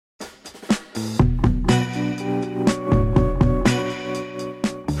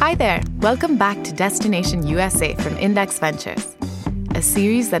Hi there, welcome back to Destination USA from Index Ventures, a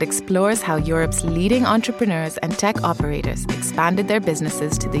series that explores how Europe's leading entrepreneurs and tech operators expanded their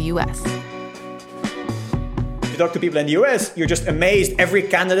businesses to the US. You talk to people in the US, you're just amazed. Every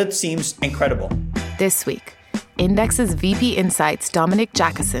candidate seems incredible. This week, Index's VP Insights Dominic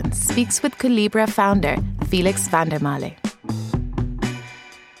Jackason speaks with Collibra founder Felix van der Male.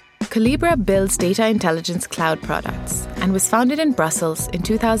 Collibra builds data intelligence cloud products and was founded in Brussels in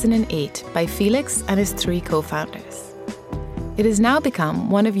 2008 by Felix and his 3 co-founders. It has now become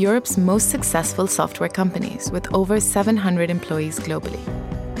one of Europe's most successful software companies with over 700 employees globally.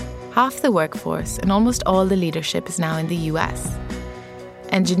 Half the workforce and almost all the leadership is now in the US.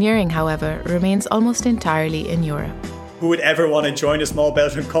 Engineering, however, remains almost entirely in Europe. Who would ever want to join a small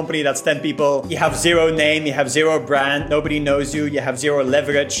Belgian company that's 10 people? You have zero name, you have zero brand, nobody knows you, you have zero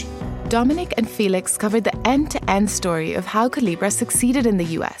leverage. Dominic and Felix covered the end-to-end story of how Collibra succeeded in the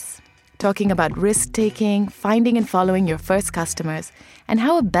US, talking about risk-taking, finding and following your first customers, and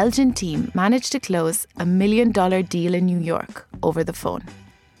how a Belgian team managed to close a $1 million deal in New York over the phone.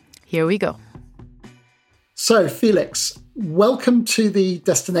 Here we go. So, Felix, welcome to the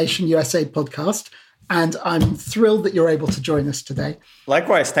Destination USA podcast. And I'm thrilled that you're able to join us today.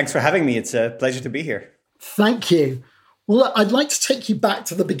 Likewise, thanks for having me. It's a pleasure to be here. Thank you. Well, I'd like to take you back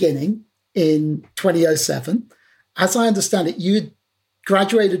to the beginning in 2007. As I understand it, you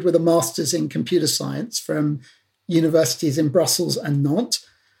graduated with a master's in computer science from universities in Brussels and Nantes.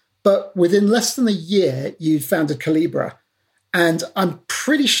 But within less than a year, you founded Collibra. And I'm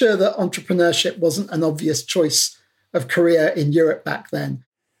pretty sure that entrepreneurship wasn't an obvious choice of career in Europe back then.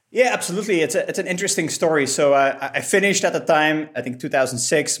 Yeah, absolutely. It's an interesting story. So I finished at the time, I think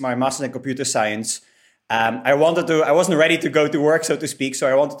 2006, my master's in computer science. I wasn't ready to go to work, so to speak. So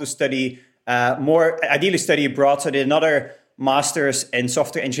I wanted to study ideally study abroad. So I did another master's in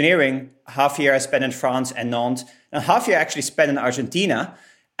software engineering. Half year I spent in France and Nantes, and half year I actually spent in Argentina.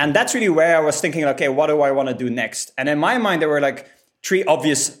 And that's really where I was thinking, okay, what do I want to do next? And in my mind, there were like 3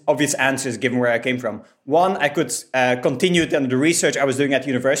 obvious answers given where I came from. One, I could continue the research I was doing at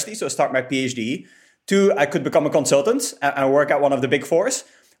university, so start my PhD. 2, I could become a consultant and work at one of the big 4s.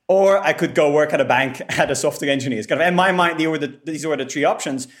 Or I could go work at a bank at a software engineer. Kind of in my mind, these were the 3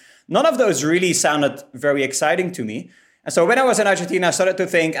 options. None of those really sounded very exciting to me. And so when I was in Argentina, I started to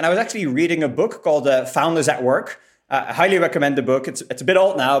think, and I was actually reading a book called Founders at Work. I highly recommend the book. It's a bit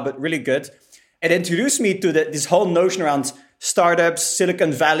old now, but really good. It introduced me to this whole notion around startups,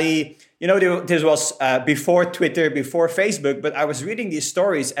 Silicon Valley. You know, this was before Twitter, before Facebook, but I was reading these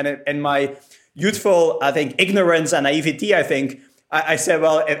stories, and in my youthful, I think, ignorance and naivety, I said,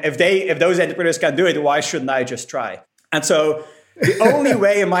 well, if those entrepreneurs can do it, why shouldn't I just try? And so the only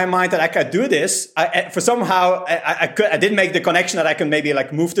way in my mind that I could do this, I didn't make the connection that I can maybe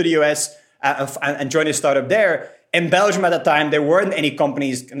like move to the US and join a startup there. In Belgium at the time, there weren't any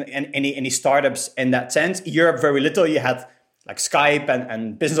companies, any startups in that sense. Europe, very little. You had like Skype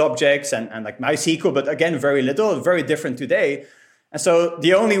and Business Objects and like MySQL, but again, very little, very different today. And so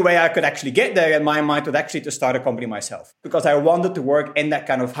the only way I could actually get there in my mind was actually to start a company myself, because I wanted to work in that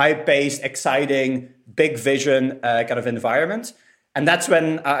kind of high-paced, exciting, big vision kind of environment. And that's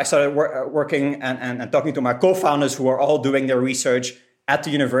when I started working and talking to my co-founders who were all doing their research at the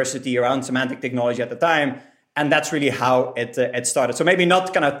university around semantic technology at the time. And that's really how it started. So maybe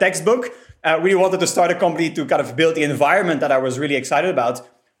not kind of textbook. Really wanted to start a company to kind of build the environment that I was really excited about,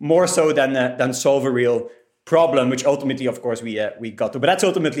 more so than solve a real problem, which ultimately, of course, we got to. But that's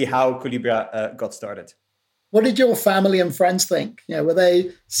ultimately how Collibra got started. What did your family and friends think? Were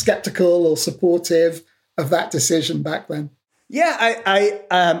they skeptical or supportive of that decision back then? Yeah,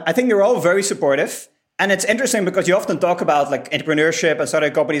 I think they were all very supportive. And it's interesting because you often talk about like entrepreneurship and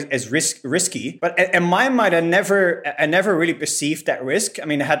starting companies as risky, but in my mind, I never really perceived that risk. I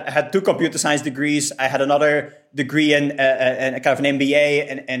mean, I had 2 computer science degrees. I had another degree in kind of an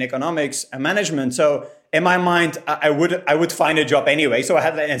MBA in economics and management. So in my mind, I would find a job anyway. So I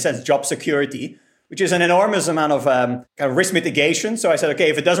had, in a sense, job security, which is an enormous amount of kind of risk mitigation. So I said, okay,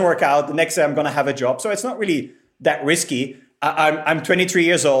 if it doesn't work out, the next day I'm going to have a job. So it's not really that risky. I'm 23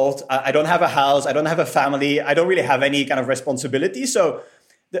 years old. I don't have a house. I don't have a family. I don't really have any kind of responsibility. So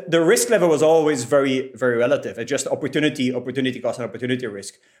the risk level was always very, very relative. It's just opportunity cost and opportunity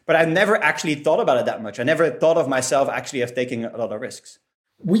risk. But I never actually thought about it that much. I never thought of myself actually as taking a lot of risks.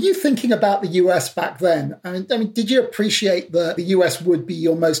 Were you thinking about the US back then? I mean, did you appreciate that the US would be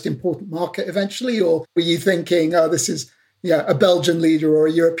your most important market eventually? Or were you thinking, oh, this is a Belgian leader or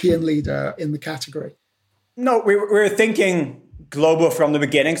a European leader in the category? No, we were thinking global from the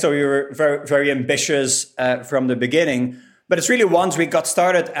beginning. So we were very, very ambitious from the beginning. But it's really once we got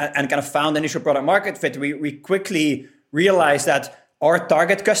started and kind of found initial product market fit, we quickly realized that our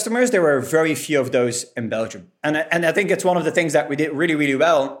target customers, there were very few of those in Belgium. And I think it's one of the things that we did really, really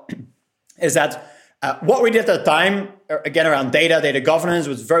well is that what we did at the time, again, around data governance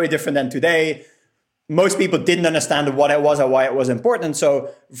was very different than today. Most people didn't understand what it was or why it was important.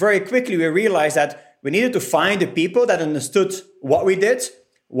 So very quickly, we realized that we needed to find the people that understood what we did,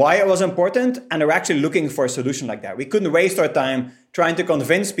 why it was important, and are actually looking for a solution like that. We couldn't waste our time trying to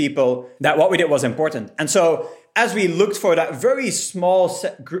convince people that what we did was important. And so as we looked for that very small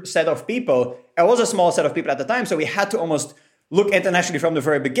set of people, it was a small set of people at the time, so we had to almost look internationally from the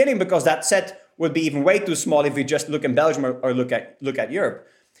very beginning because that set would be even way too small if we just look in Belgium or look at Europe.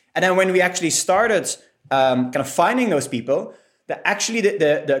 And then when we actually started kind of finding those people, the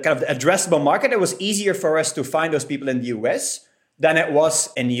kind of the addressable market, it was easier for us to find those people in the US than it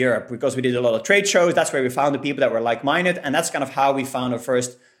was in Europe because we did a lot of trade shows. That's where we found the people that were like-minded. And that's kind of how we found our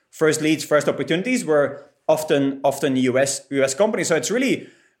first leads, first opportunities were often US companies. So it's really,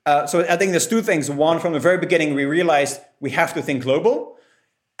 so I think there's two things. One, from the very beginning, we realized we have to think global.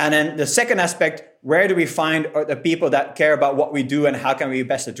 And then the second aspect, where do we find the people that care about what we do and how can we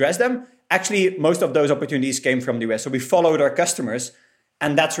best address them? Actually, most of those opportunities came from the US. So we followed our customers.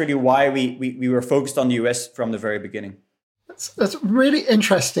 And that's really why we were focused on the US from the very beginning. That's really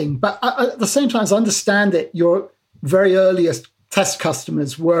interesting. But at the same time, as I understand it, your very earliest test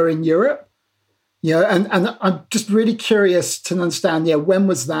customers were in Europe. And I'm just really curious to understand, when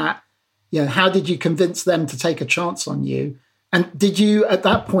was that? How did you convince them to take a chance on you? And did you, at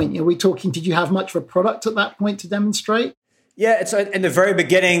that point, did you have much of a product at that point to demonstrate? Yeah, it's in the very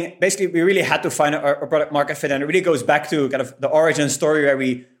beginning, basically, we really had to find our product market fit. And it really goes back to kind of the origin story where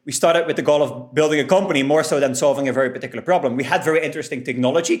we started with the goal of building a company more so than solving a very particular problem. We had very interesting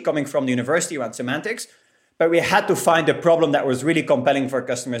technology coming from the university around semantics, but we had to find a problem that was really compelling for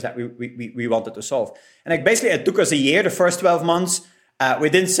customers that we wanted to solve. And basically, it took us a year, the first 12 months. We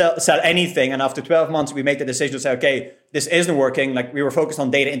didn't sell anything. And after 12 months, we made the decision to say, okay, this isn't working. Like we were focused on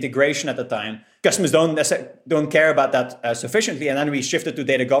data integration at the time. Customers don't care about that sufficiently. And then we shifted to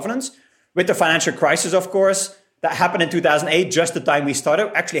data governance. With the financial crisis, of course, that happened in 2008, just the time we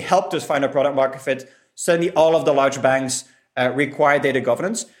started, actually helped us find a product market fit. Suddenly, all of the large banks required data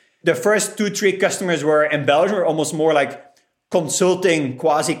governance. The first 2-3 customers were in Belgium, were almost more like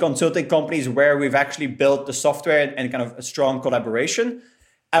quasi-consulting companies where we've actually built the software and kind of a strong collaboration.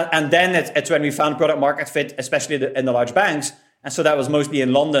 And then it's when we found product market fit, especially in the large banks. And so that was mostly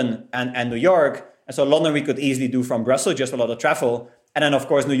in London and New York. And so London we could easily do from Brussels, just a lot of travel. And then, of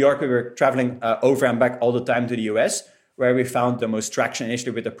course, New York, we were traveling over and back all the time to the US, where we found the most traction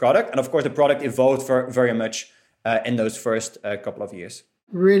initially with the product. And of course, the product evolved very much in those first couple of years.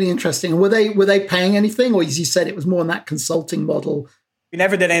 Really interesting. Were they paying anything, or as you said, it was more in that consulting model? We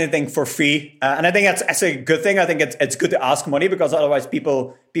never did anything for free, and I think that's a good thing. I think it's good to ask money because otherwise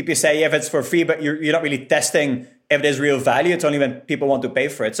people say if it's for free, but you're not really testing if it is real value. It's only when people want to pay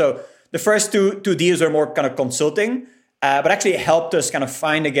for it. So the first two deals are more kind of consulting, but actually it helped us kind of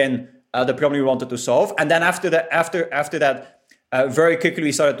find again the problem we wanted to solve. And then after that, very quickly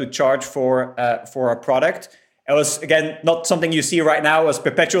we started to charge for our product. It was, again, not something you see right now. It was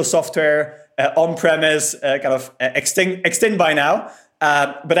perpetual software, on-premise, kind of extinct by now.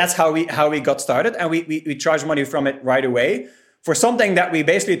 But that's how we got started. And we charged money from it right away for something that we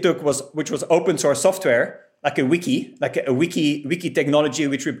basically took, which was open source software, like a wiki technology,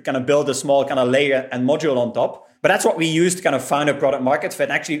 which we kind of built a small kind of layer and module on top. But that's what we used to kind of find a product market fit.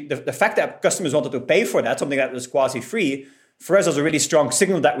 And actually, the fact that customers wanted to pay for that, something that was quasi-free, for us was a really strong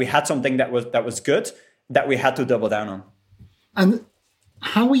signal that we had something that was good, that we had to double down on. And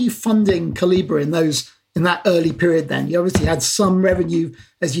how were you funding Collibra in that early period then? You obviously had some revenue,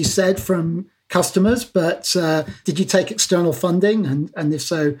 as you said, from customers, but did you take external funding? And if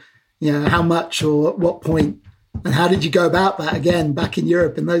so, how much or at what point? And how did you go about that again back in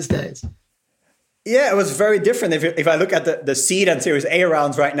Europe in those days? Yeah, it was very different. If I look at the seed and Series A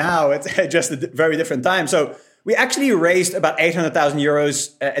rounds right now, it's just a very different time. So we actually raised about 800,000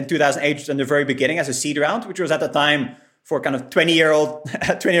 euros in 2008 in the very beginning as a seed round, which was at the time for kind of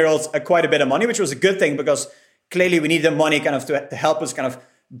 20-year-olds quite a bit of money, which was a good thing because clearly we needed the money kind of to help us kind of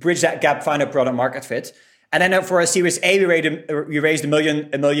bridge that gap, find a product market fit. And then for a Series A, we raised a million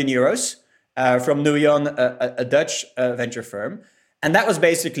euros from Nuyon, a Dutch venture firm. And that was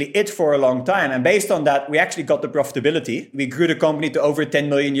basically it for a long time. And based on that, we actually got the profitability. We grew the company to over 10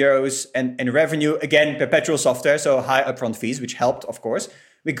 million euros in revenue. Again, perpetual software, so high upfront fees, which helped, of course.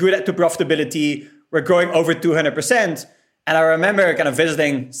 We grew that to profitability. We're growing over 200%. And I remember kind of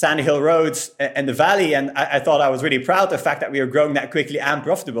visiting Sandy Hill Road in the Valley, and I thought I was really proud of the fact that we were growing that quickly and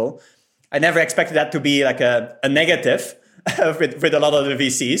profitable. I never expected that to be like a negative with a lot of the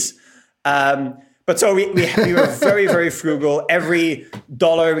VCs. But so we were very, very frugal. Every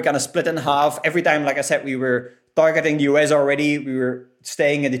dollar we kind of split in half. Every time, like I said, we were targeting the US already. We were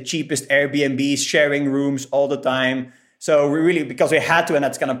staying in the cheapest Airbnbs, sharing rooms all the time. So we really, because we had to, and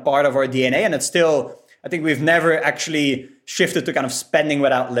that's kind of part of our DNA. And it's still, I think we've never actually shifted to kind of spending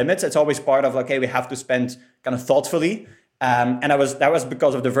without limits. It's always part of, okay, we have to spend kind of thoughtfully. And that was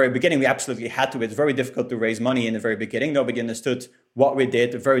because of the very beginning. We absolutely had to. It's very difficult to raise money in the very beginning. Nobody understood what we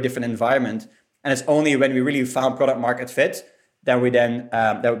did, a very different environment. And it's only when we really found product market fit that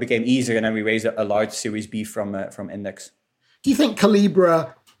it became easier. And then we raised a large Series B from Index. Do you think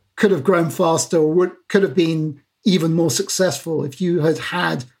Collibra could have grown faster or could have been even more successful if you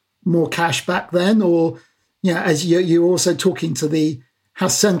had more cash back then? Or, as you're also talking to how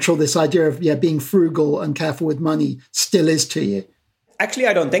central this idea of being frugal and careful with money still is to you? Actually,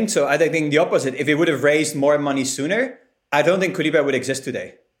 I don't think so. I think the opposite. If we would have raised more money sooner, I don't think Collibra would exist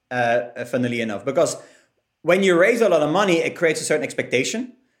today, funnily enough. Because when you raise a lot of money, it creates a certain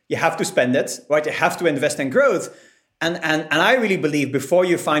expectation. You have to spend it, right? You have to invest in growth. And I really believe before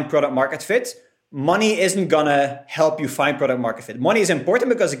you find product market fit, money isn't going to help you find product market fit. Money is important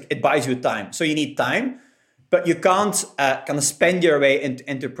because it buys you time. So you need time. But you can't kind of spend your way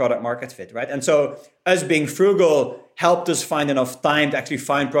into product market fit, right? And so us being frugal helped us find enough time to actually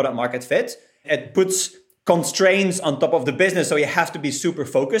find product market fit. It puts constraints on top of the business, so you have to be super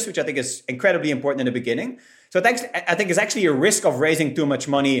focused, which I think is incredibly important in the beginning. So I think it's actually a risk of raising too much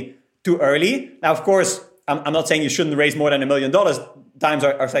money too early. Now, of course, I'm not saying you shouldn't raise more than $1 million. Times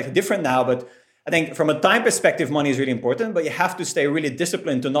are slightly different now, but I think from a time perspective, money is really important, but you have to stay really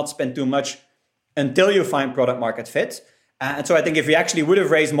disciplined to not spend too much until you find product market fit. And so I think if we actually would have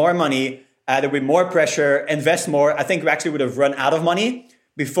raised more money, there would be more pressure, invest more, I think we actually would have run out of money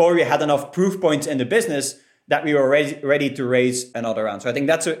before we had enough proof points in the business that we were ready to raise another round. So I think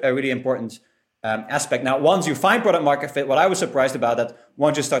that's a really important aspect. Now, once you find product market fit, what I was surprised about that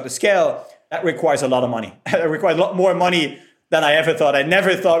once you start to scale, that requires a lot of money. It requires a lot more money than I ever thought. I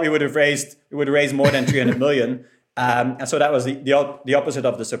never thought we would raise more than 300 million. And so that was the opposite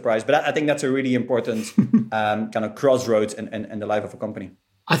of the surprise. But I think that's a really important kind of crossroads in the life of a company.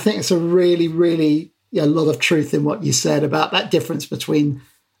 I think it's a really, really a lot of truth in what you said about that difference between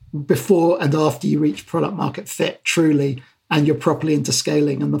before and after you reach product market fit truly, and you're properly into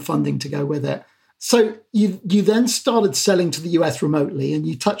scaling and the funding to go with it. So you then started selling to the US remotely, and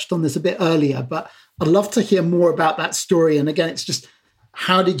you touched on this a bit earlier, but I'd love to hear more about that story. And again, it's just,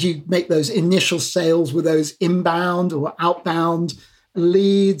 how did you make those initial sales? Were those inbound or outbound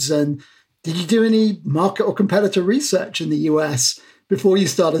leads? And did you do any market or competitor research in the US before you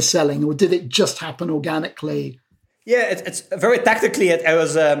started selling, or did it just happen organically? Yeah, it's very tactically. It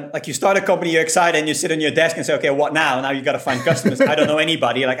was like you start a company, you're excited, and you sit on your desk and say, okay, what now? Now you got to find customers. I don't know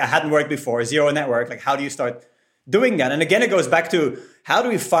anybody. Like I hadn't worked before, zero network. Like how do you start doing that? And again, it goes back to how do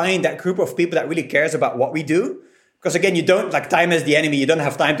we find that group of people that really cares about what we do? Because again, you don't, like time is the enemy. You don't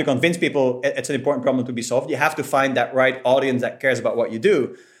have time to convince people it's an important problem to be solved. You have to find that right audience that cares about what you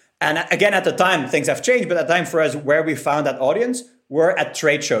do. And again, at the time, things have changed. But at the time for us, where we found that audience were at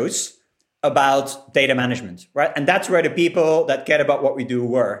trade shows about data management, right? And that's where the people that cared about what we do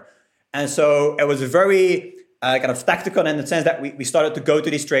were. And so it was very kind of tactical in the sense that we started to go to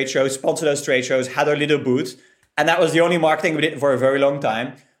these trade shows, sponsor those trade shows, had our little booth. And that was the only marketing we did for a very long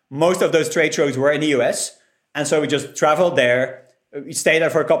time. Most of those trade shows were in the US. And so we just traveled there. We stayed there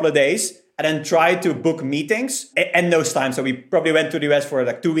for a couple of days and then tried to book meetings in those times. So we probably went to the US for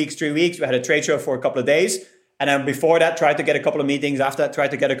like 2 weeks, 3 weeks. We had a trade show for a couple of days. And then before that, tried to get a couple of meetings. After that,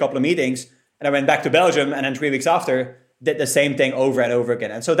 tried to get a couple of meetings. And I went back to Belgium. And then 3 weeks after, did the same thing over and over again.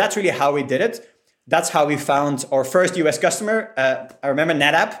 And so that's really how we did it. That's how we found our first US customer. I remember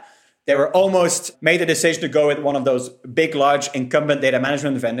NetApp. They were almost made a decision to go with one of those big, large incumbent data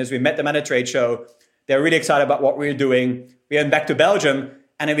management vendors. We met them at a trade show. They were really excited about what we were doing. We went back to Belgium.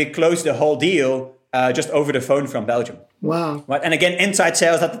 And then we closed the whole deal just over the phone from Belgium. Wow. Right? And again, inside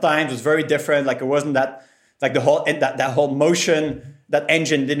sales at the time was very different. Like it wasn't that... Like the whole that whole motion, that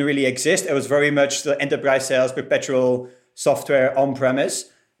engine didn't really exist. It was very much the enterprise sales, perpetual software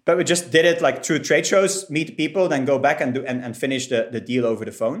on-premise. But we just did it like through trade shows, meet people, then go back and finish the deal over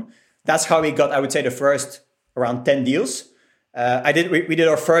the phone. That's how we got, I would say, the first around 10 deals. We did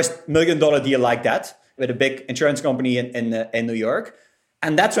our first $1 million deal like that with a big insurance company in New York.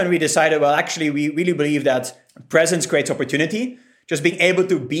 And that's when we decided, well, actually, we really believe that presence creates opportunity. just being able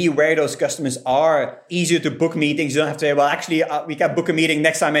to be where those customers are, easier to book meetings. You don't have to say, well, actually, we can book a meeting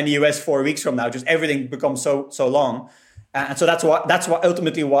next time in the US 4 weeks from now. Just everything becomes so long. And so that's what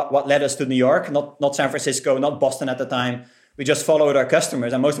ultimately what led us to New York, not San Francisco, not Boston at the time. We just followed our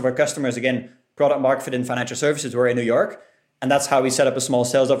customers. And most of our customers, again, product market fit in financial services, were in New York. And that's how we set up a small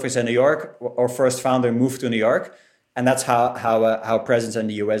sales office in New York. Our first founder moved to New York. And that's how presence in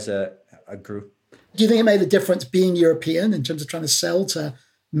the US grew. Do you think it made a difference being European in terms of trying to sell to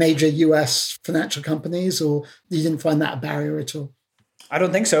major US financial companies, or you didn't find that a barrier at all? I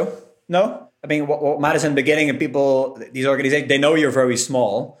don't think so. No. I mean, what matters in the beginning, and people, these organizations, they know you're very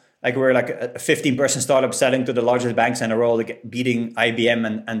small. Like we're like a 15-person startup selling to the largest banks in the world, beating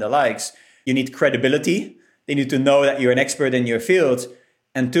IBM and the likes. You need credibility. They need to know that you're an expert in your field.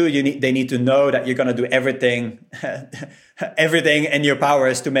 And two, they need to know that you're going to do everything in your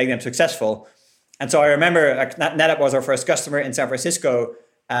powers to make them successful. And so I remember NetApp was our first customer in San Francisco.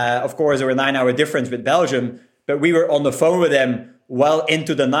 Of course, there were a 9-hour difference with Belgium, but we were on the phone with them well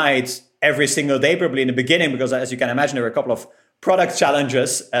into the night every single day, probably in the beginning, because as you can imagine, there were a couple of product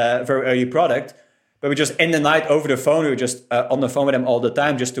challenges, very early product. But we just in the night over the phone, we were just on the phone with them all the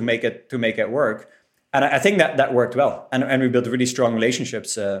time just to make it work. And I think that worked well. And we built really strong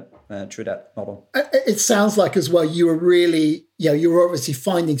relationships through that model. It sounds like as well, you were really, you were obviously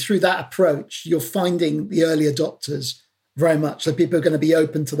finding through that approach, you're finding the early adopters very much. So people are going to be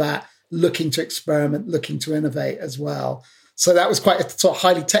open to that, looking to experiment, looking to innovate as well. So that was quite a sort of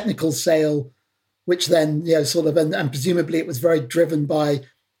highly technical sale, which then, and presumably it was very driven by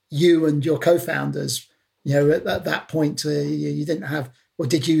you and your co-founders. At that point, you didn't have, or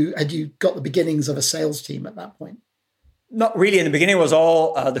had you got the beginnings of a sales team at that point? Not really. In the beginning, it was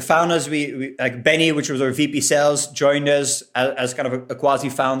all the founders. We like Benny, which was our VP sales, joined us as kind of a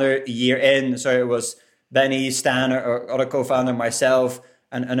quasi-founder a year in. So it was Benny, Stan, our other co-founder, myself,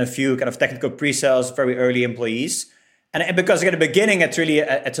 and a few kind of technical pre-sales, very early employees. And because at the beginning, it's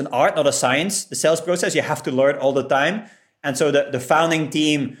an art, not a science. The sales process, you have to learn all the time. And so the founding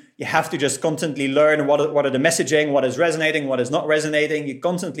team, you have to just constantly learn what are the messaging, what is resonating, what is not resonating. You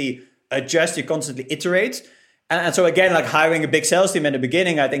constantly adjust, you constantly iterate. And so again, like hiring a big sales team in the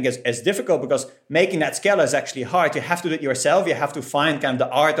beginning, I think is difficult because making that scale is actually hard. You have to do it yourself. You have to find kind of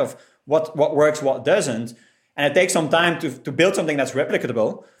the art of what works, what doesn't. And it takes some time to build something that's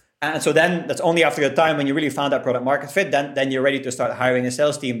replicable. And so then that's only after the time when you really found that product market fit, then you're ready to start hiring a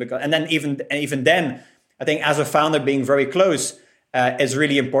sales team. And then even then, I think as a founder being very close is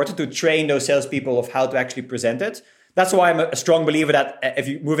really important to train those salespeople of how to actually present it. That's why I'm a strong believer that if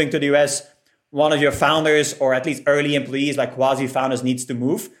you're moving to the US, one of your founders or at least early employees like quasi-founders needs to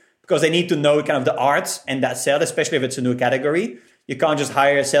move because they need to know kind of the art in that sale, especially if it's a new category. You can't just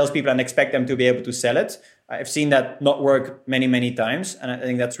hire salespeople and expect them to be able to sell it. I've seen that not work many, many times. And I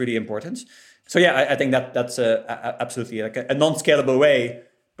think that's really important. So yeah, I think that's absolutely like a non-scalable way,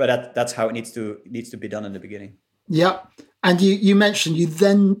 but that's how it needs to be done in the beginning. Yep. And you mentioned you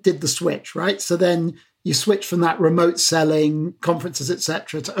then did the switch, right? So then you switched from that remote selling, conferences,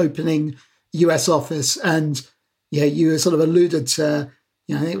 etc., to opening US office. And you sort of alluded to,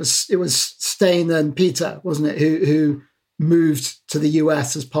 I think it was Stein and Peter, wasn't it, who moved to the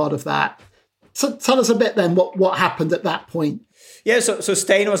US as part of that. So tell us a bit then what happened at that point. Yeah, so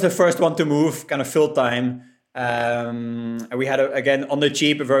Stein was the first one to move kind of full time. We had again on the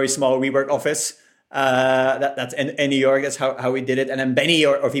cheap a very small WeWork office. That's in New York. That's how we did it. And then Benny,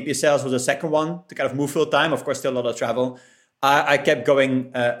 or VP Sales, was the second one to kind of move full time. Of course, still a lot of travel. I kept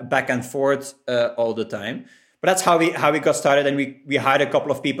going back and forth all the time. But that's how we got started. And we hired a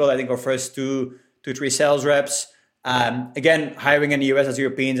couple of people. I think our first two, 3 sales reps. Again, hiring in the US as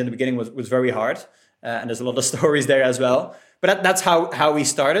Europeans in the beginning was very hard. And there's a lot of stories there as well. But that's how we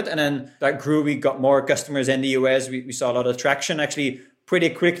started. And then that grew. We got more customers in the US. We saw a lot of traction. Actually, pretty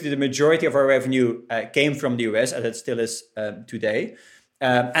quickly, the majority of our revenue came from the US, as it still is today.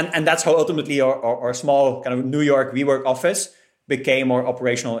 And that's how ultimately our small kind of New York WeWork office became our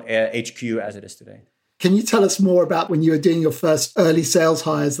operational HQ as it is today. Can you tell us more about when you were doing your first early sales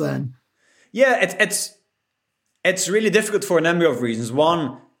hires then? Yeah, it's really difficult for a number of reasons.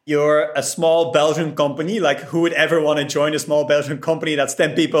 One, you're a small Belgian company. Like, who would ever want to join a small Belgian company that's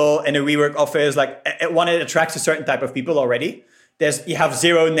 10 people in a WeWork office? Like, it attracts a certain type of people already. You have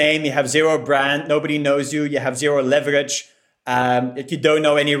zero name, you have zero brand, nobody knows you, you have zero leverage. If you don't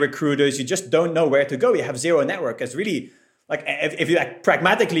know any recruiters, you just don't know where to go. You have zero network. It's really like, if you like,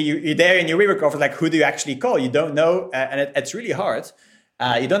 pragmatically, you're there in your WeWork office, like, who do you actually call? You don't know, and it's really hard.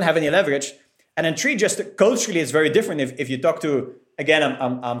 You don't have any leverage. And then 3, just culturally, it's very different. If you talk to, again,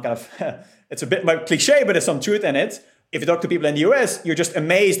 I'm kind of, it's a bit more cliche, but there's some truth in it. if you talk to people in the US, you're just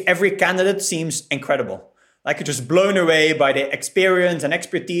amazed. Every candidate seems incredible. Like you're just blown away by their experience and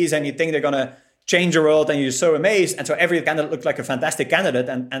expertise, and you think they're going to change the world, and you're so amazed. And so every candidate looked like a fantastic candidate.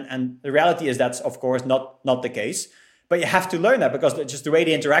 And the reality is that's, of course, not the case. But you have to learn that, because just the way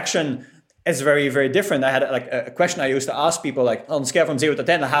the interaction is very, very different. I had like a question I used to ask people, like on a scale from 0 to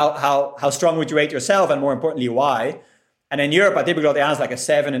 10, how strong would you rate yourself? And more importantly, why? And in Europe, I typically got the answer like a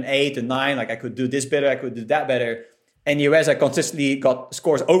 7, an 8, a 9. Like I could do this better, I could do that better. In the US, I consistently got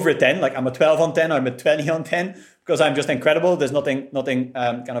scores over 10. Like I'm a 12 on 10, I'm a 20 on 10, because I'm just incredible. There's nothing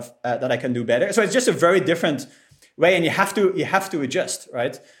that I can do better. So it's just a very different way, and you have to adjust,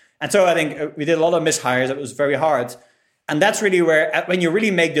 right? And so I think we did a lot of mishires. It was very hard. And that's really where, when you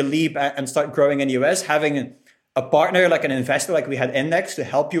really make the leap and start growing in the US, having a partner like an investor, like we had Index, to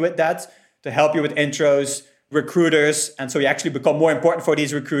help you with that, to help you with intros, recruiters. And so you actually become more important for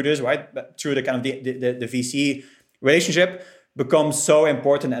these recruiters, right? Through the kind of the VC relationship becomes so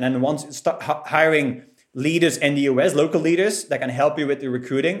important. And then once you start hiring leaders in the US, local leaders that can help you with the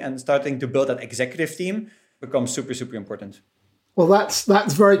recruiting and starting to build that executive team becomes super, super important. Well, that's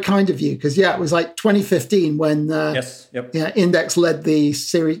very kind of you, because it was like 2015 when Index led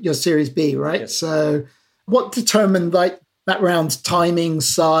your Series B, right? Yes. So what determined like that round's timing,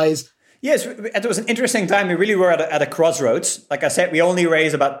 size? Yes, it was an interesting time. We really were at a crossroads. Like I said, we only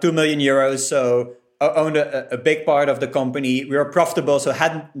raised about 2 million euros, so owned a big part of the company. We were profitable, so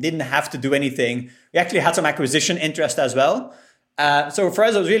didn't have to do anything. We actually had some acquisition interest as well. So for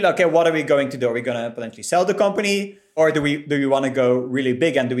us, it was really, okay, what are we going to do? Are we going to potentially sell the company? Or do we want to go really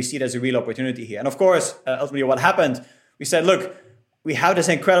big, and do we see it as a real opportunity here? And of course, ultimately what happened, we said, look, we have this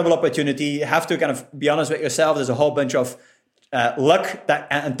incredible opportunity. You have to kind of be honest with yourself. There's a whole bunch of luck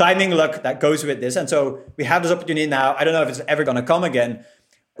and timing luck that goes with this. And so we have this opportunity now. I don't know if it's ever going to come again.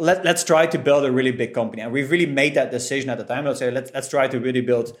 Let's try to build a really big company. And we've really made that decision at the time. Let's say, let's try to really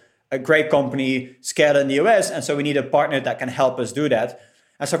build a great company, scale in the US. And so we need a partner that can help us do that.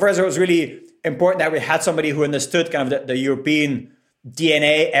 And so for us, it was really important that we had somebody who understood kind of the European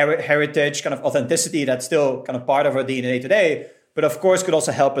DNA, heritage, kind of authenticity that's still kind of part of our DNA today, but of course could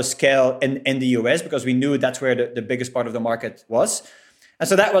also help us scale in the US, because we knew that's where the biggest part of the market was. And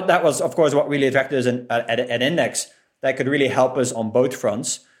so that was, of course, what really attracted us at Index, that could really help us on both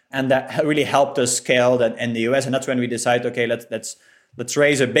fronts. And that really helped us scale that in the US. And that's when we decided, okay, let's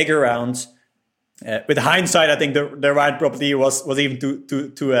raise a bigger round. With hindsight, I think the round probably was even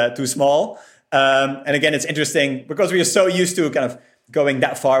too small. And again, it's interesting because we are so used to kind of going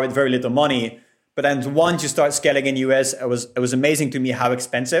that far with very little money. But then once you start scaling in the US, it was amazing to me how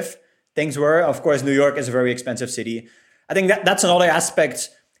expensive things were. Of course, New York is a very expensive city. I think that's another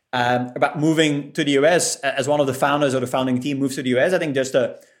aspect about moving to the US. As one of the founders or the founding team moves to the US, I think just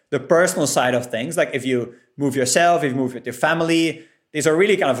the personal side of things. Like if you move yourself, if you move with your family, these are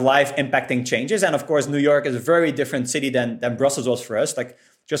really kind of life-impacting changes. And of course, New York is a very different city than Brussels was for us, like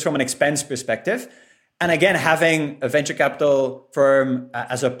just from an expense perspective. And again, having a venture capital firm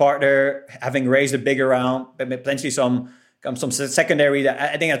as a partner, having raised a bigger round, potentially some secondary,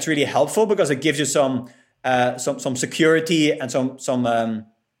 I think that's really helpful because it gives you some security and some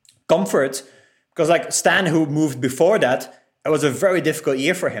comfort. Because like Stan, who moved before that, it was a very difficult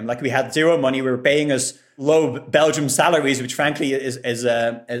year for him. Like we had zero money. We were paying us low Belgium salaries, which frankly is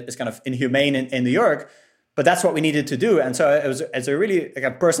kind of inhumane in New York. But that's what we needed to do. And so it's a really like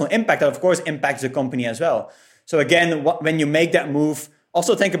a personal impact that, of course, impacts the company as well. So again, when you make that move,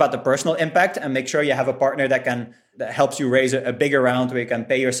 also think about the personal impact and make sure you have a partner that helps you raise a bigger round where you can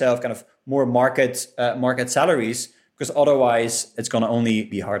pay yourself kind of more market salaries, because otherwise it's going to only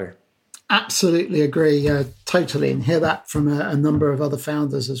be harder. Absolutely agree. Totally. And hear that from a number of other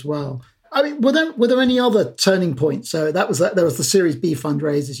founders as well. I mean, were there any other turning points? So there was the Series B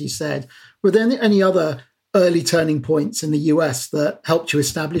fundraise, as you said. Were there any other early turning points in the US that helped you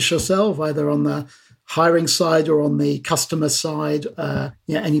establish yourself, either on the hiring side or on the customer side?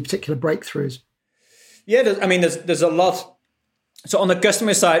 Any particular breakthroughs? Yeah, there's a lot. So on the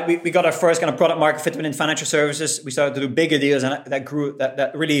customer side, we got our first kind of product market fit within financial services. We started to do bigger deals, and that grew.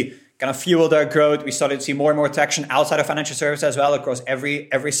 That really kind of fueled our growth. We started to see more and more traction outside of financial services as well, across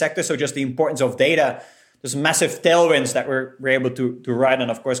every sector. So just the importance of data, there's massive tailwinds that we're able to ride,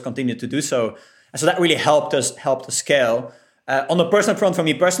 and of course continue to do so. And so that really helped us scale. On the personal front, for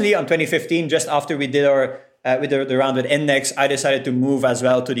me personally, in 2015, just after we did the round with Index, I decided to move as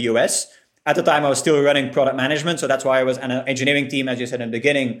well to the US. At the time, I was still running product management, so that's why I was an engineering team, as you said in the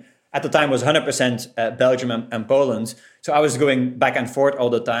beginning. At the time, was 100% Belgium and Poland. So I was going back and forth all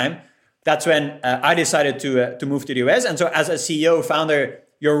the time. That's when I decided to move to the US. And so as a CEO, founder,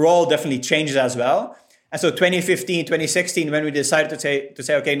 your role definitely changes as well. And so 2015, 2016, when we decided to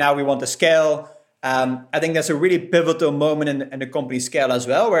say, okay, now we want to scale, I think that's a really pivotal moment in the company scale as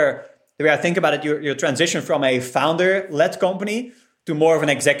well, where the way I think about it, you transition from a founder-led company to more of an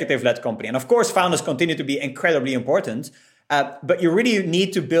executive-led company. And of course, founders continue to be incredibly important, but you really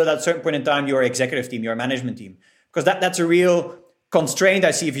need to build at a certain point in time your executive team, your management team, because that's a real constraint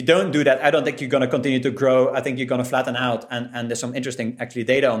I see. If you don't do that, I don't think you're going to continue to grow. I think you're going to flatten out. And there's some interesting actually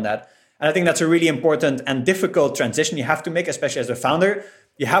data on that. And I think that's a really important and difficult transition you have to make, especially as a founder.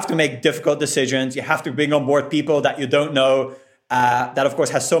 You have to make difficult decisions. You have to bring on board people that you don't know, that of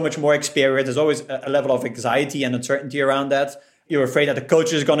course has so much more experience. There's always a level of anxiety and uncertainty around that. You're afraid that the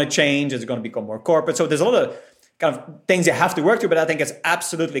culture is going to change. It's going to become more corporate. So there's a lot of kind of things you have to work through, but I think it's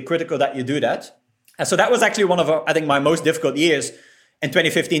absolutely critical that you do that. And so that was actually one of, I think, my most difficult years in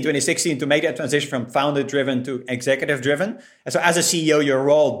 2015, 2016 to make that transition from founder-driven to executive-driven. And so as a CEO, your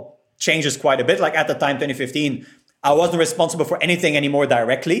role changes quite a bit. Like at the time, 2015, I wasn't responsible for anything anymore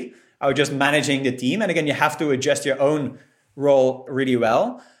directly. I was just managing the team. And again, you have to adjust your own role really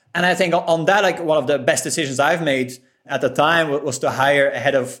well. And I think on that, like one of the best decisions I've made at the time was to hire a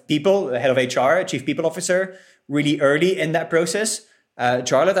head of people, a head of HR, a chief people officer, really early in that process,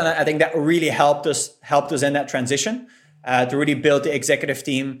 Charlotte. And I think that really helped us in that transition to really build the executive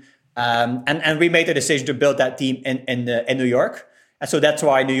team. And we made the decision to build that team in New York. And so that's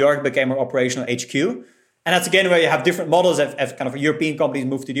why New York became our operational HQ. And that's again where you have different models. As kind of European companies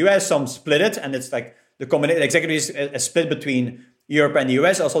move to the US, some split it, and it's like the executives is split between Europe and the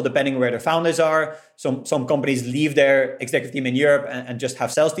US, also depending where the founders are. Some companies leave their executive team in Europe and just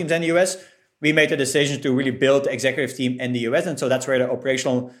have sales teams in the US. We made the decision to really build the executive team in the US, and so that's where the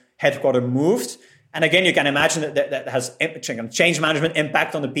operational headquarters moved. And again, you can imagine that has change management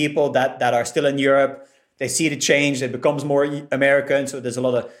impact on the people that are still in Europe. They see the change, it becomes more American. So there's a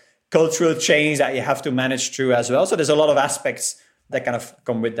lot of cultural change that you have to manage through as well. So there's a lot of aspects that kind of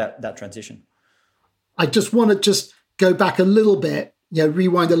come with that transition. I just want to go back a little bit,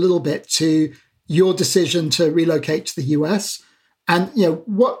 rewind a little bit to your decision to relocate to the US. And,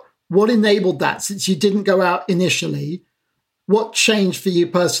 what enabled that, since you didn't go out initially? What changed for you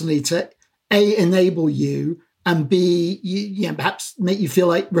personally to A, enable you, and B, perhaps make you feel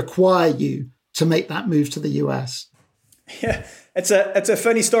like require you to make that move to the US? Yeah, it's a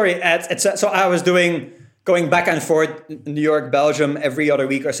funny story. So I was going back and forth New York, Belgium every other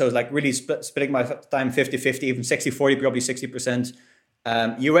week or so, like really splitting my time 50-50, even 60-40, probably 60%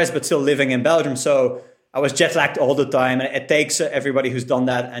 US, but still living in Belgium. So I was jet lagged all the time. And it takes everybody who's done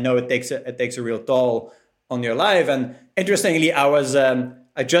that. I know it takes a real toll on your life. And interestingly,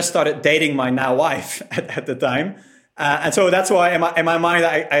 I just started dating my now wife at the time. And so that's why in my mind,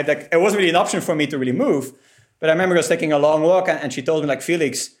 it wasn't really an option for me to really move. But I remember I was taking a long walk and she told me, like,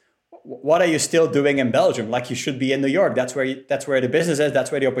 Felix, what are you still doing in Belgium? Like, you should be in New York. That's where the business is.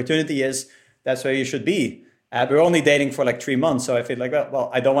 That's where the opportunity is. That's where you should be. We're only dating for like 3 months. So I feel like,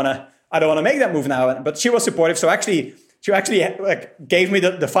 well, I don't want to make that move now. But she was supportive. So actually, she like gave me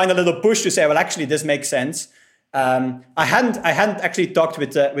the final little push to say, well, actually, this makes sense. I hadn't actually talked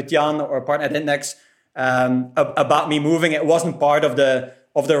with Jan or a partner at Index about me moving. It wasn't part of the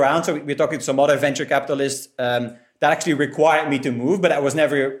round. So we're talking to some other venture capitalists that actually required me to move, but that was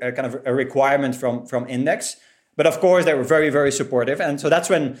never kind of a requirement from Index. But of course, they were very, very supportive. And so that's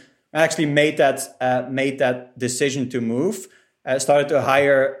when I actually made that decision to move. Started to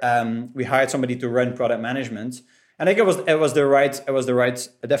hire. We hired somebody to run product management. And I think it was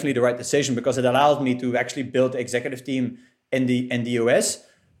definitely the right decision, because it allowed me to actually build the executive team in the US.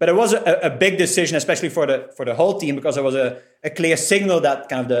 But it was a big decision, especially for the whole team, because there was a clear signal that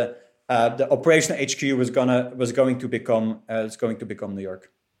kind of the operational HQ was going to become New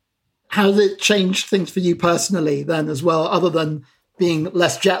York. How did it change things for you personally then as well, other than being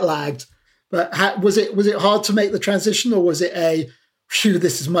less jet lagged? But was it hard to make the transition, or was it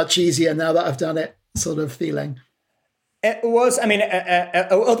this is much easier now that I've done it sort of feeling? It was. I mean,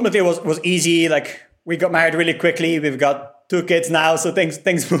 ultimately it was easy. Like, we got married really quickly. We've got 2 kids now, so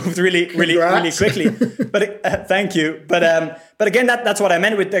things moved really quickly. But thank you. But again, that's what I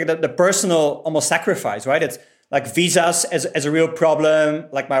meant with the personal almost sacrifice, right? It's like visas as a real problem.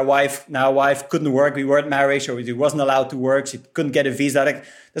 Like, my wife couldn't work. We weren't married, so she wasn't allowed to work. She couldn't get a visa. Like,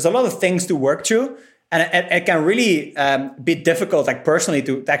 there's a lot of things to work through. And it can really be difficult, like personally,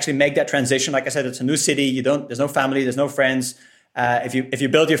 to actually make that transition. Like I said, it's a new city. There's no family, there's no friends. If you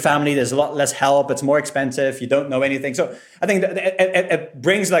build your family, there's a lot less help. It's more expensive. You don't know anything. So I think that it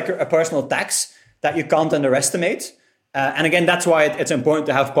brings like a personal tax that you can't underestimate. And again, that's why it's important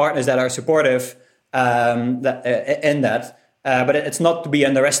to have partners that are supportive in that. But it's not to be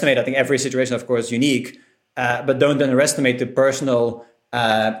underestimated. I think every situation, of course, is unique, but don't underestimate the personal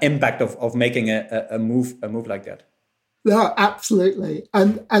impact of making a move like that. No, absolutely.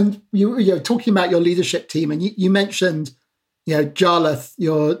 And you're talking about your leadership team, and you mentioned, Jarlath,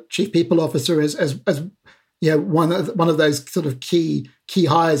 your chief people officer, as one of those sort of key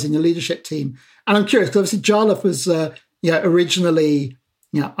hires in your leadership team. And I'm curious because obviously Jarlath was originally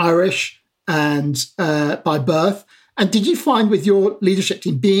Irish and by birth. And did you find with your leadership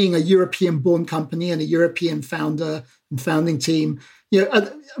team, being a European-born company and a European founder and founding team,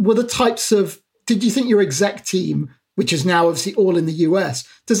 were the types of, did you think your exec team, which is now obviously all in the US,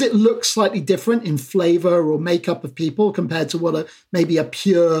 does it look slightly different in flavor or makeup of people compared to what maybe a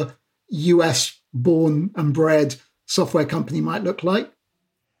pure US-born and bred software company might look like?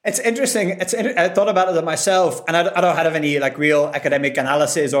 It's interesting. I thought about it myself, and I don't have any real academic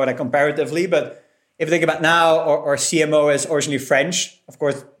analysis or comparatively, but if you think about now, our CMO is originally French, of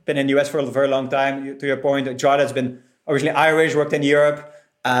course, been in the US for a very long time. To your point, Jarlath has been originally Irish, worked in Europe,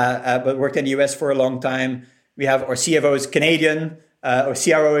 but worked in the US for a long time. We have our CFO is Canadian, our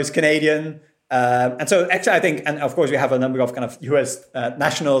CRO is Canadian. And so actually I think, and of course we have a number of kind of US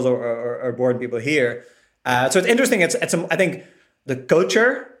nationals or born people here. So it's interesting. I think the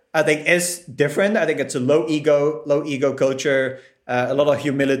culture, is different. I think it's a low ego culture, a lot of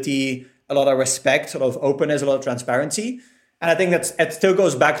humility, a lot of respect, a lot of openness, a lot of transparency. And I think it still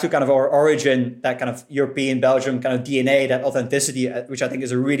goes back to kind of our origin, that kind of European, Belgium kind of DNA, that authenticity, which I think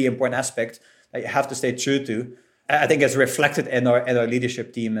is a really important aspect that you have to stay true to. I think it's reflected in our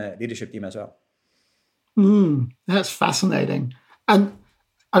leadership team as well. That's fascinating. And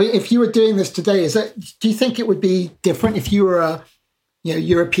I mean, if you were doing this today, do you think it would be different if you were a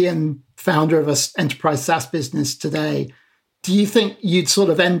European founder of an enterprise SaaS business today? Do you think you'd sort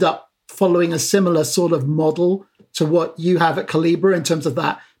of end up following a similar sort of model to what you have at Collibra in terms of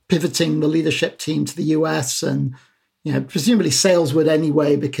that pivoting the leadership team to the US? And presumably sales would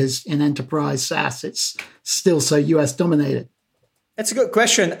anyway, because in enterprise SaaS, it's still so US dominated. That's a good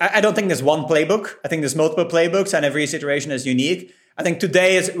question. I don't think there's one playbook. I think there's multiple playbooks and every situation is unique. I think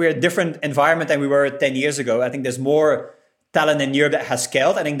today we're a different environment than we were 10 years ago. I think there's more talent in Europe that has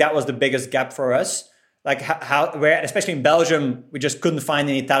scaled. I think that was the biggest gap for us. Where especially in Belgium, we just couldn't find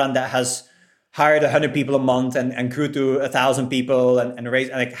any talent that has hired 100 people a month and grew to 1,000 people and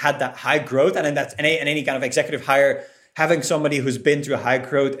raised and had that high growth. And then that's any kind of executive hire, having somebody who's been through high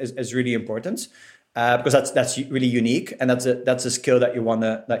growth is really important because that's really unique, and that's a skill that you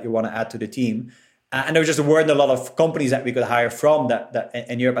wanna add to the team. And there weren't a lot of companies that we could hire from that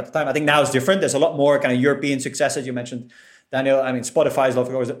in Europe at the time. I think now it's different. There's a lot more kind of European successes. You mentioned, Daniel. I mean, Spotify is of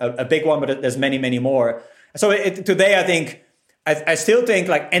course a big one, but there's many, many more. So today, I think I still think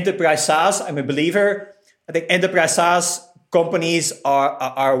enterprise SaaS. I'm a believer. I think enterprise SaaS companies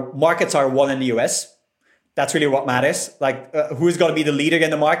our markets are won in the US. That's really what matters. Who's going to be the leader in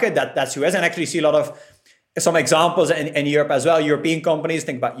the market? That's US. And actually see a lot of some examples in Europe as well. European companies,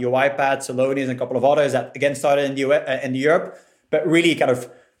 think about UiPath, Celonis, and a couple of others that again started in Europe, but really kind of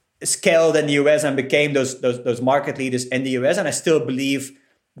scaled in the US and became those market leaders in the US. And I still believe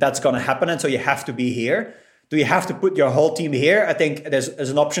that's going to happen. And so you have to be here. Do you have to put your whole team here? I think there's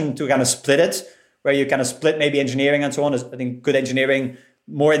an option to kind of split it, where you kind of split maybe engineering and so on. I think good engineering,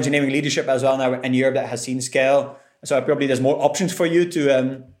 more engineering leadership as well now in Europe that has seen scale. So probably there's more options for you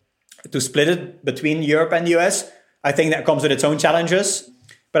to split it between Europe and the US. I think that comes with its own challenges,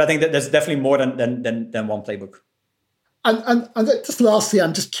 but I think that there's definitely more than one playbook. And just lastly,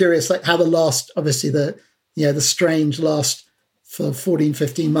 I'm just curious, how the last, obviously the strange last for 14,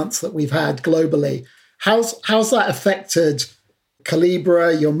 15 months that we've had globally, how's that affected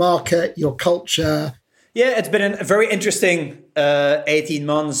Collibra, your market, your culture? Yeah, it's been a very interesting 18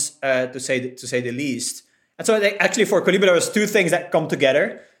 months to say the least. And so actually for Collibra, there was two things that come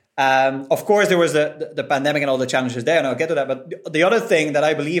together. Of course, there was the pandemic and all the challenges there, and I'll get to that. But the other thing that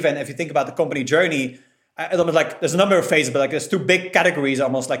I believe in, if you think about the company journey, I don't know, there's a number of phases, but there's two big categories,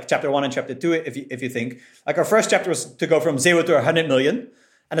 almost like chapter 1 and chapter 2, if you think. Our first chapter was to go from 0 to 100 million,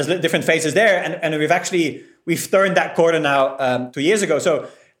 and there's different phases there, and we've turned that corner now 2 years ago. So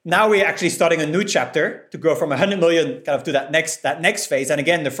now we're actually starting a new chapter to go from 100 million kind of to that next phase. And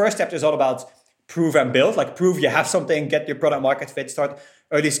again, the first chapter is all about prove and build, prove you have something, get your product market fit, start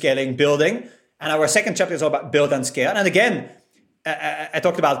early scaling, building. And our second chapter is all about build and scale. And again, I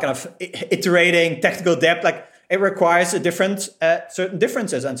talked about kind of iterating, technical depth, it requires certain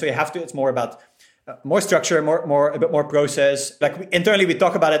differences. And so you have to, it's more about more structure, a bit more process. Internally, we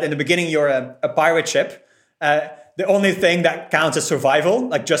talk about it in the beginning, you're a pirate ship. The only thing that counts is survival,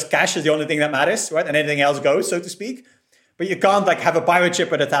 just cash is the only thing that matters, right? And anything else goes, so to speak. but you can't like have a pirate ship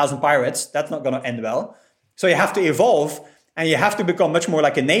with 1,000 pirates. That's not going to end well. So you have to evolve, and you have to become much more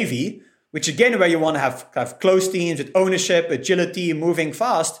like a navy, which again, where you want to have close teams with ownership, agility, moving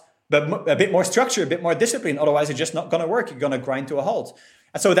fast, but a bit more structure, a bit more discipline. Otherwise, it's just not going to work. You're going to grind to a halt.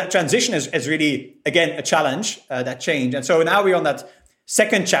 And so that transition is really, again, a challenge, that change. And so now we're on that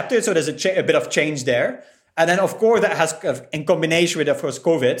second chapter. So there's a bit of change there. And then, of course, that has, in combination with, of course,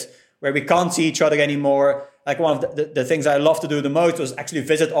 COVID, where we can't see each other anymore. Like one of the things I love to do the most was actually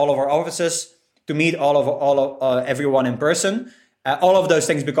visit all of our offices, to meet everyone in person. All of those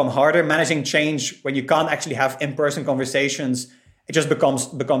things become harder. Managing change when you can't actually have in-person conversations, it just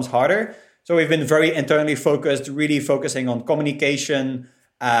becomes harder. So we've been very internally focused, really focusing on communication,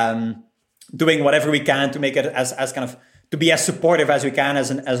 doing whatever we can to make it as kind of, to be as supportive as we can as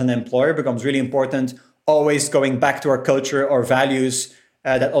an employer becomes really important. Always going back to our culture, our values,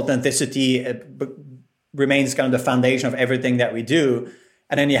 that authenticity remains kind of the foundation of everything that we do.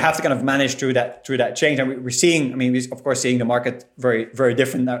 And then you have to kind of manage through that change. And we're seeing, we're of course seeing the market very, very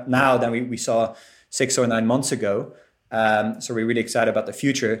different now than we saw 6 or 9 months ago. So we're really excited about the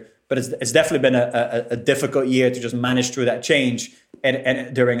future. But it's definitely been a difficult year to just manage through that change,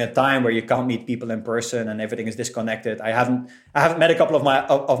 and during a time where you can't meet people in person and everything is disconnected. I haven't met a couple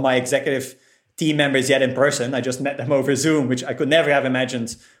of my executive team members yet in person. I just met them over Zoom, which I could never have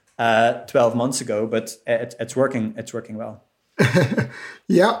imagined 12 months ago. But it's working. It's working well.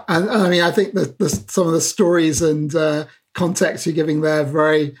 Yeah, and I think that some of the stories and context you're giving there are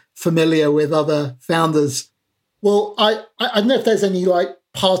very familiar with other founders. Well, I don't know if there's any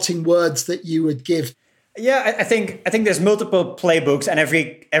parting words that you would give. Yeah, I think there's multiple playbooks, and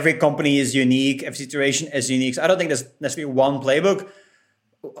every company is unique. Every situation is unique. So I don't think there's necessarily one playbook.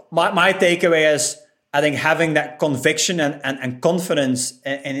 My takeaway is, I think having that conviction and confidence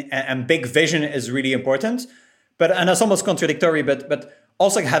and big vision is really important. And that's almost contradictory, but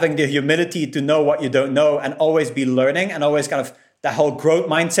also having the humility to know what you don't know and always be learning, and always kind of that whole growth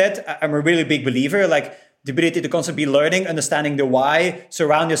mindset. I'm a really big believer, like the ability to constantly be learning, understanding the why,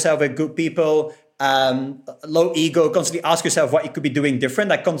 surround yourself with good people, low ego, constantly ask yourself what you could be doing different,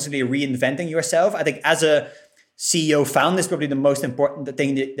 like constantly reinventing yourself. I think as a CEO founder is probably the most important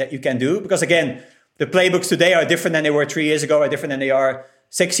thing that you can do, because again, the playbooks today are different than they were 3 years ago, are different than they are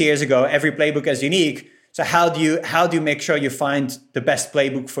 6 years ago. Every playbook is unique. So how do you make sure you find the best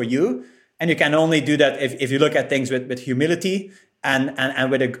playbook for you? And you can only do that if you look at things with humility and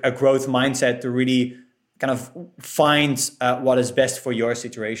with a growth mindset to really kind of find what is best for your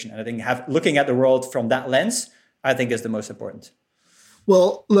situation. And I think looking at the world from that lens, I think is the most important.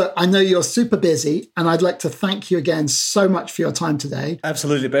 Well, look, I know you're super busy, and I'd like to thank you again so much for your time today.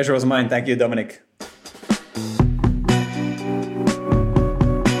 Absolutely. Pleasure was mine. Thank you, Dominic.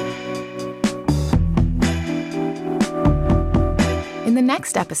 In the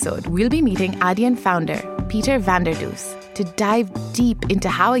next episode, we'll be meeting Adyen founder Pieter van der Does to dive deep into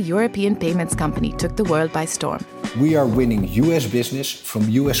how a European payments company took the world by storm. We are winning US business from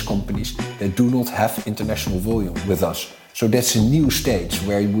US companies that do not have international volume with us. So that's a new stage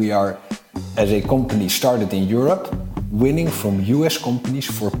where we are, as a company started in Europe, winning from US companies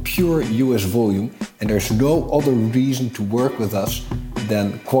for pure US volume. And there's no other reason to work with us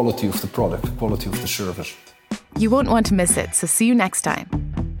than quality of the product, quality of the service. You won't want to miss it, so see you next time.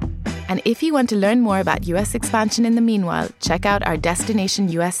 And if you want to learn more about US expansion in the meanwhile, check out our Destination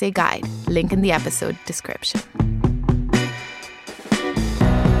USA guide, link in the episode description.